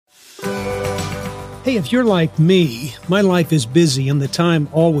Hey, if you're like me, my life is busy and the time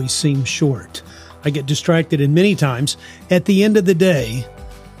always seems short. I get distracted, and many times, at the end of the day,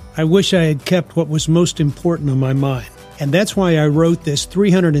 I wish I had kept what was most important on my mind. And that's why I wrote this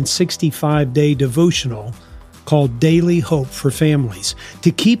 365-day devotional called Daily Hope for Families, to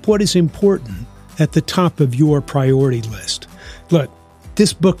keep what is important at the top of your priority list. Look,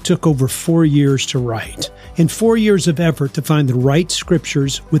 this book took over 4 years to write, and 4 years of effort to find the right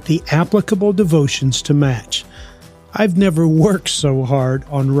scriptures with the applicable devotions to match. I've never worked so hard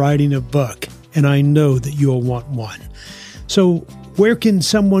on writing a book, and I know that you'll want one. So where can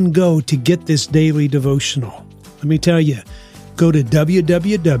someone go to get this daily devotional? Let me tell you, go to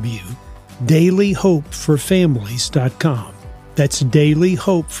www.dailyhopeforfamilies.com. That's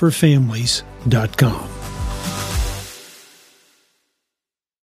dailyhopeforfamilies.com.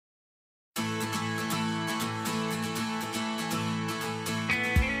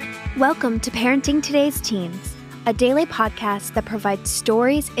 Welcome to Parenting Today's Teens, a daily podcast that provides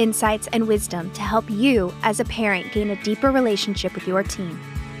stories, insights, and wisdom to help you as a parent gain a deeper relationship with your teen.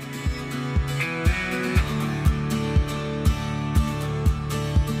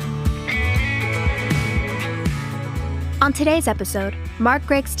 On today's episode, Mark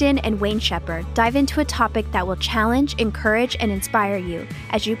Gregston and Wayne Shepherd dive into a topic that will challenge, encourage, and inspire you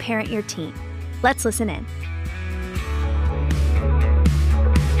as you parent your teen. Let's listen in.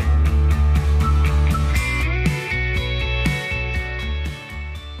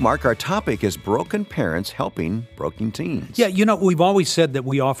 Mark, our topic is broken parents helping broken teens. Yeah, we've always said that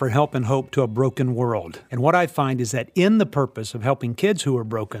we offer help and hope to a broken world. And what I find is that in the purpose of helping kids who are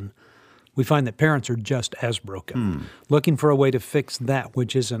broken, we find that parents are just as broken, looking for a way to fix that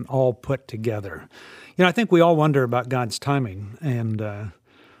which isn't all put together. I think we all wonder about God's timing and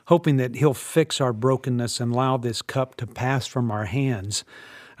hoping that He'll fix our brokenness and allow this cup to pass from our hands.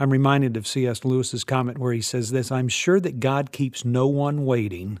 I'm reminded of C.S. Lewis's comment where he says this: "I'm sure that God keeps no one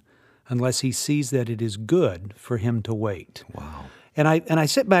waiting unless He sees that it is good for him to wait." Wow. And I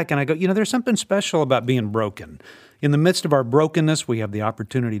sit back and I go, there's something special about being broken. In the midst of our brokenness, we have the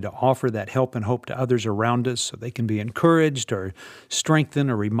opportunity to offer that help and hope to others around us so they can be encouraged or strengthened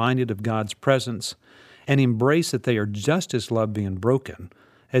or reminded of God's presence and embrace that they are just as loved being broken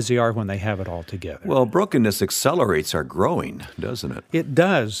as they are when they have it all together. Well, brokenness accelerates our growing, doesn't it? It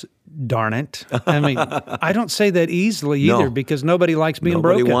does, darn it. I mean, I don't say that easily either because nobody likes being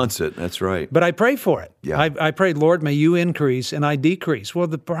broken. Nobody wants it, that's right. But I pray for it. Yeah. I pray, Lord, may you increase and I decrease. Well,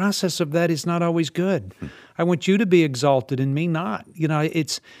 the process of that is not always good. I want you to be exalted and me not.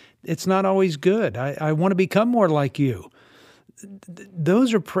 It's not always good. I want to become more like you.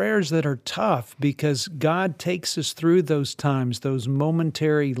 Those are prayers that are tough because God takes us through those times, those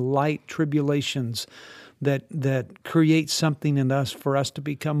momentary light tribulations that create something in us for us to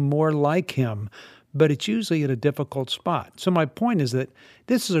become more like Him. But it's usually at a difficult spot. So my point is that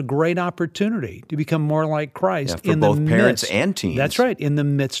this is a great opportunity to become more like Christ for in both the parents midst. and teens. That's right, in the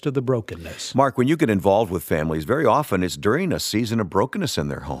midst of the brokenness. Mark, when you get involved with families, very often it's during a season of brokenness in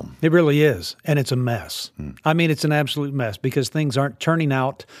their home. It really is, and it's a mess. I mean, it's an absolute mess because things aren't turning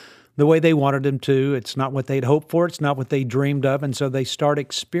out the way they wanted them to. It's not what they'd hoped for. It's not what they dreamed of, and so they start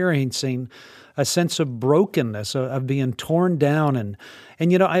experiencing a sense of brokenness, of being torn down. And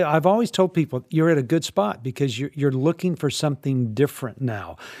I've always told people, you're at a good spot because you're looking for something different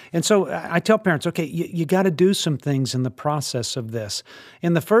now. And so I tell parents, okay, you got to do some things in the process of this.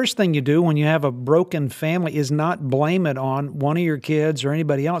 And the first thing you do when you have a broken family is not blame it on one of your kids or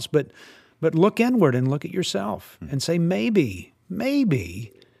anybody else, but look inward and look at yourself and say, maybe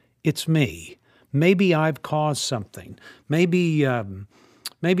it's me. Maybe I've caused something. Maybe I'm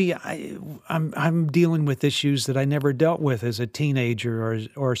dealing with issues that I never dealt with as a teenager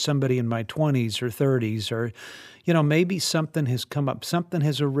or somebody in my 20s or 30s, or maybe something has come up, something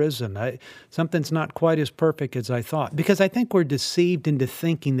has arisen, something's not quite as perfect as I thought. Because I think we're deceived into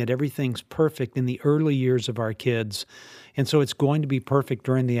thinking that everything's perfect in the early years of our kids, and so it's going to be perfect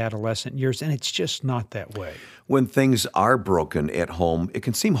during the adolescent years, and it's just not that way. When things are broken at home, it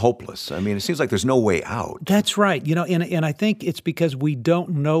can seem hopeless. I mean, it seems like there's no way out. That's right. And I think it's because we don't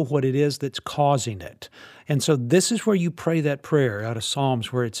know what it is that's causing it. And so this is where you pray that prayer out of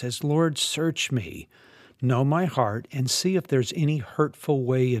Psalms where it says, Lord, search me, know my heart, and see if there's any hurtful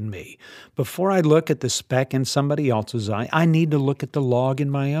way in me. Before I look at the speck in somebody else's eye, I need to look at the log in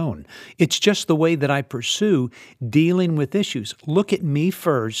my own. It's just the way that I pursue dealing with issues. Look at me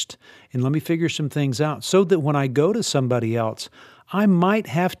first, and let me figure some things out so that when I go to somebody else, I might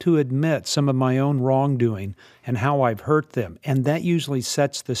have to admit some of my own wrongdoing and how I've hurt them. And that usually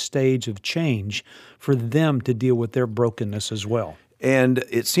sets the stage of change for them to deal with their brokenness as well. And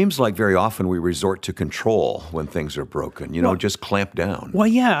it seems like very often we resort to control when things are broken, just clamp down. Well,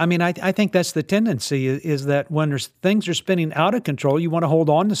 yeah. I mean, I think that's the tendency is that when things are spinning out of control, you want to hold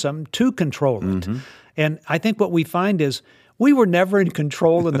on to something to control it. Mm-hmm. And I think what we find is we were never in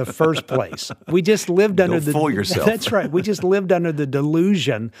control in the first place. We just lived under Don't fool yourself. That's right. We just lived under the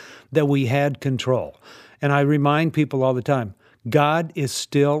delusion that we had control. And I remind people all the time, God is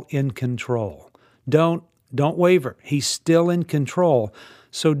still in control. Don't waver. He's still in control.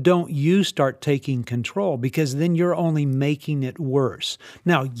 So don't you start taking control, because then you're only making it worse.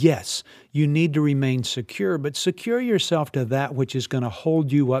 Now, yes, you need to remain secure, but secure yourself to that which is going to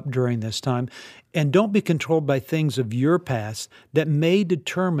hold you up during this time. And don't be controlled by things of your past that may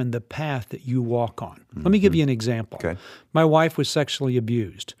determine the path that you walk on. Mm-hmm. Let me give you an example. Okay. My wife was sexually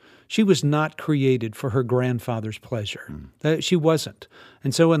abused. She was not created for her grandfather's pleasure. She wasn't.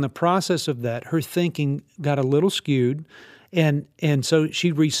 And so in the process of that, her thinking got a little skewed. And so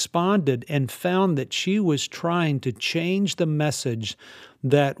she responded and found that she was trying to change the message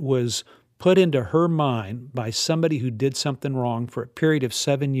that was put into her mind by somebody who did something wrong for a period of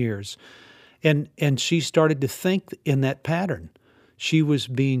 7 years. And she started to think in that pattern. She was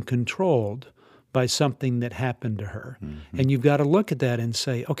being controlled by something that happened to her. Mm-hmm. And you've got to look at that and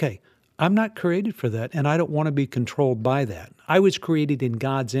say, okay, I'm not created for that, and I don't want to be controlled by that. I was created in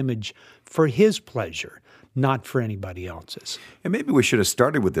God's image for His pleasure, not for anybody else's. And maybe we should have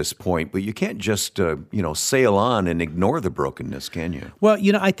started with this point, but you can't just, sail on and ignore the brokenness, can you? Well,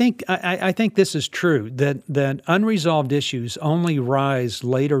 I think this is true, that unresolved issues only rise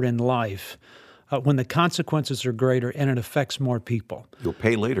later in life when the consequences are greater and it affects more people. You'll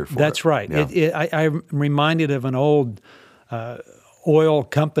pay later for it. That's right. Yeah. I'm reminded of an old oil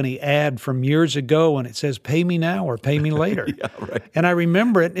company ad from years ago, and it says, "Pay me now or pay me later." Yeah, right. And I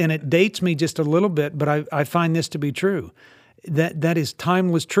remember it, and it dates me just a little bit, but I find this to be true. That is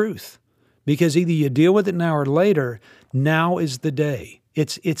timeless truth, because either you deal with it now or later. Now is the day.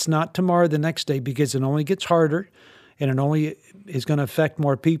 It's not tomorrow, the next day, because it only gets harder, and it only is going to affect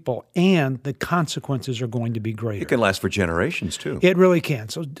more people, and the consequences are going to be greater. It can last for generations, too. It really can.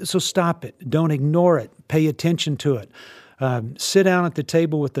 So stop it. Don't ignore it. Pay attention to it. Sit down at the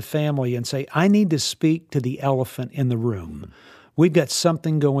table with the family and say, I need to speak to the elephant in the room. We've got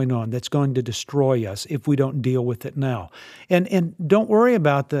something going on that's going to destroy us if we don't deal with it now. And don't worry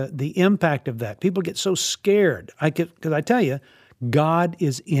about the impact of that. People get so scared. Because I tell you, God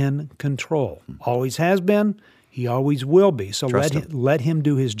is in control. Always has been. He always will be. So let him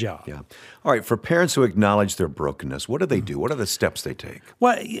do his job. Yeah. All right. For parents who acknowledge their brokenness, what do they do? What are the steps they take?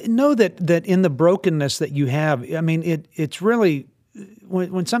 Well, know that in the brokenness that you have, I mean, it's really,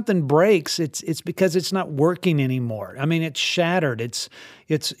 when something breaks, it's because it's not working anymore. I mean, it's shattered. It's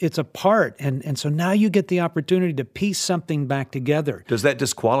apart. And so now you get the opportunity to piece something back together. Does that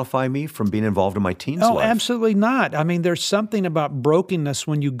disqualify me from being involved in my teen's life? Oh, absolutely not. I mean, there's something about brokenness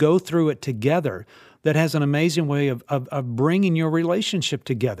when you go through it together that has an amazing way of bringing your relationship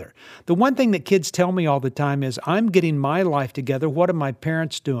together. The one thing that kids tell me all the time is, I'm getting my life together. What are my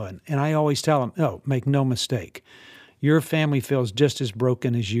parents doing? And I always tell them, oh, make no mistake. Your family feels just as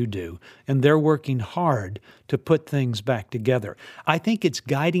broken as you do, and they're working hard to put things back together. I think it's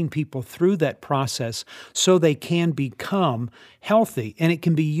guiding people through that process so they can become healthy, and it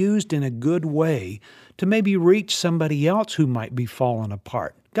can be used in a good way to maybe reach somebody else who might be falling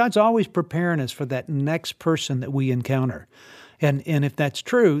apart. God's always preparing us for that next person that we encounter. And if that's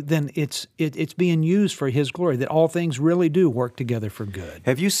true, then it's being used for His glory, that all things really do work together for good.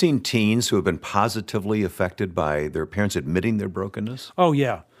 Have you seen teens who have been positively affected by their parents admitting their brokenness? Oh,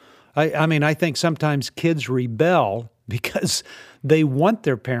 yeah. I mean, I think sometimes kids rebel because they want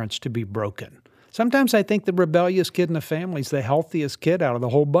their parents to be broken. Sometimes I think the rebellious kid in the family is the healthiest kid out of the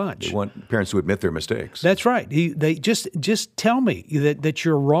whole bunch. They want parents to admit their mistakes. That's right. They just tell me that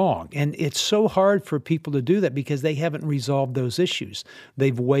you're wrong. And it's so hard for people to do that because they haven't resolved those issues.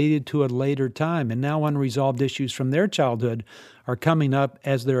 They've waited to a later time, and now unresolved issues from their childhood are coming up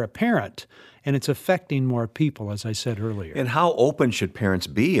as they're a parent. And it's affecting more people, as I said earlier. And how open should parents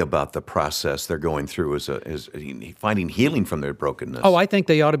be about the process they're going through as finding healing from their brokenness? Oh, I think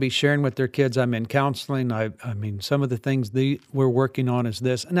they ought to be sharing with their kids. I'm in counseling. I mean, some of the things we're working on is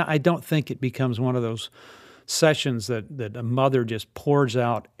this. Now, I don't think it becomes one of those sessions that a mother just pours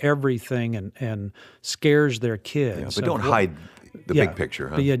out everything and scares their kids. Yeah, but don't hide the big picture,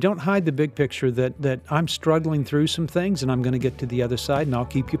 huh? But yeah, don't hide the big picture that I'm struggling through some things and I'm going to get to the other side and I'll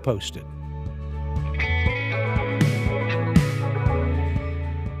keep you posted.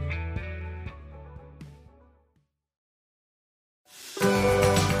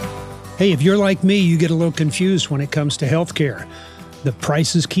 Hey, if you're like me, you get a little confused when it comes to healthcare. The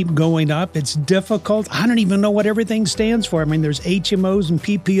prices keep going up. It's difficult. I don't even know what everything stands for. I mean, there's HMOs and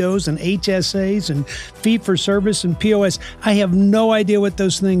PPOs and HSAs and fee-for-service and POS. I have no idea what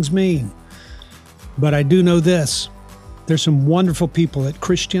those things mean. But I do know this. There's some wonderful people at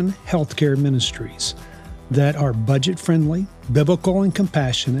Christian Healthcare Ministries that are budget-friendly, biblical, and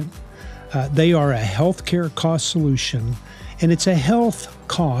compassionate. They are a healthcare cost solution, and it's a health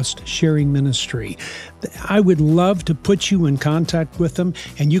cost sharing ministry. I would love to put you in contact with them,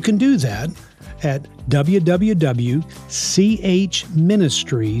 and you can do that at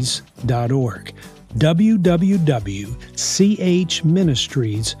www.chministries.org.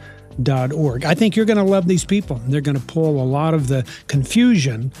 www.chministries.org. I think you're going to love these people, and they're going to pull a lot of the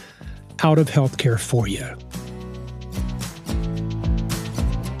confusion out of healthcare for you.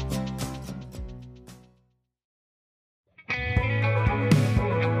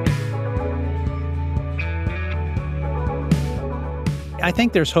 I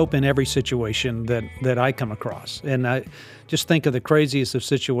think there's hope in every situation that I come across. And I just think of the craziest of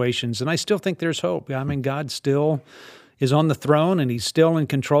situations, and I still think there's hope. I mean, God still is on the throne, and He's still in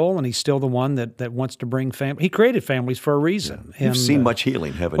control, and He's still the one that wants to bring family. He created families for a reason. You've seen much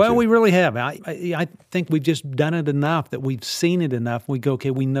healing, haven't you? Well, we really have. I think we've just done it enough that we've seen it enough. We go,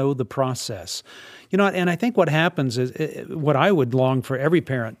 okay, we know the process. You know, and I think what happens is, what I would long for every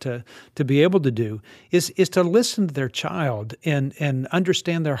parent to be able to do is to listen to their child and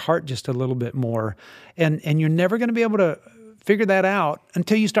understand their heart just a little bit more. And you're never going to be able to figure that out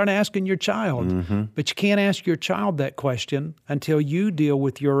until you start asking your child. Mm-hmm. But you can't ask your child that question until you deal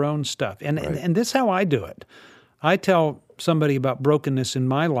with your own stuff. And this is how I do it. I tell somebody about brokenness in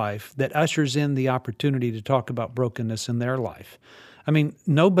my life that ushers in the opportunity to talk about brokenness in their life. I mean,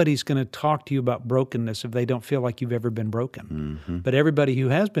 nobody's going to talk to you about brokenness if they don't feel like you've ever been broken. Mm-hmm. But everybody who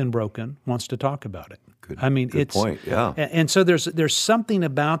has been broken wants to talk about it. Good point. Yeah. And so there's something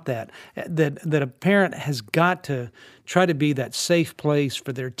about that a parent has got to try to be that safe place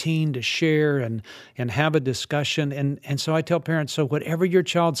for their teen to share and have a discussion. And so I tell parents, so whatever your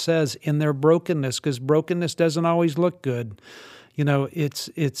child says in their brokenness, because brokenness doesn't always look good, you know,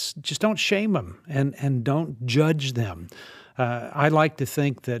 it's just don't shame them and don't judge them. I like to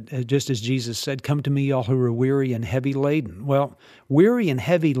think that just as Jesus said, come to me all who are weary and heavy laden. Well, weary and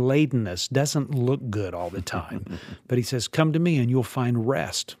heavy ladenness doesn't look good all the time. But He says, come to me and you'll find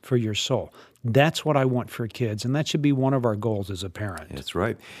rest for your soul. That's what I want for kids, and that should be one of our goals as a parent. That's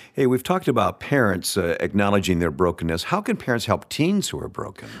right. Hey, we've talked about parents acknowledging their brokenness. How can parents help teens who are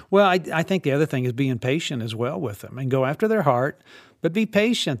broken? Well, I think the other thing is being patient as well with them and go after their heart. But be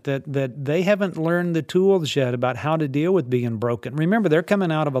patient that they haven't learned the tools yet about how to deal with being broken. Remember, they're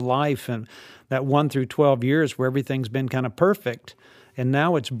coming out of a life and that 1 through 12 years where everything's been kind of perfect, and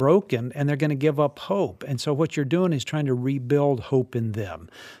now it's broken, and they're going to give up hope. And so what you're doing is trying to rebuild hope in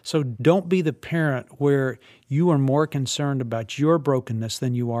them. So don't be the parent where you are more concerned about your brokenness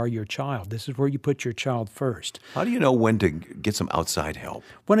than you are your child. This is where you put your child first. How do you know when to get some outside help?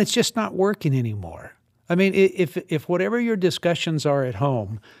 When it's just not working anymore. I mean, if whatever your discussions are at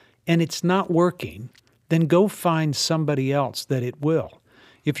home and it's not working, then go find somebody else that it will.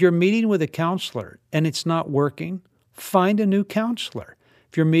 If you're meeting with a counselor and it's not working, find a new counselor.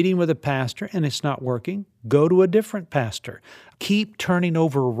 If you're meeting with a pastor and it's not working, go to a different pastor. Keep turning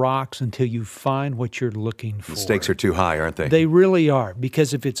over rocks until you find what you're looking for. The stakes are too high, aren't they? They really are,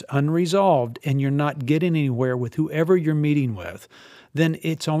 because if it's unresolved and you're not getting anywhere with whoever you're meeting with, then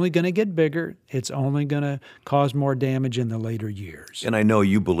it's only going to get bigger. It's only going to cause more damage in the later years. And I know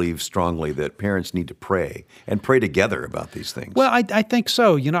you believe strongly that parents need to pray and pray together about these things. Well, I think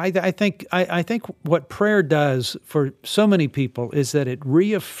so. You know, I think what prayer does for so many people is that it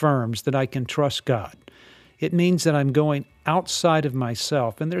reaffirms that I can trust God. It means that I'm going outside of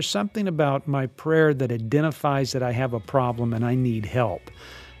myself. And there's something about my prayer that identifies that I have a problem and I need help.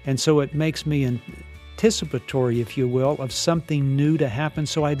 And so it makes me anticipatory, if you will, of something new to happen,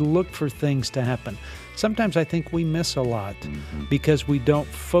 so I'd look for things to happen. Sometimes I think we miss a lot because we don't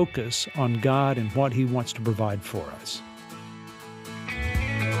focus on God and what He wants to provide for us.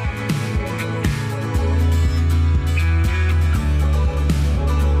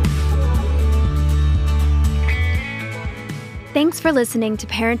 Thanks for listening to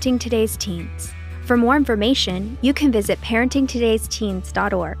Parenting Today's Teens. For more information, you can visit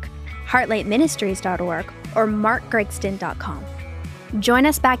parentingtodaysteens.org, heartlightministries.org, or markgregston.com. Join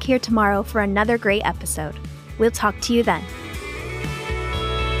us back here tomorrow for another great episode. We'll talk to you then.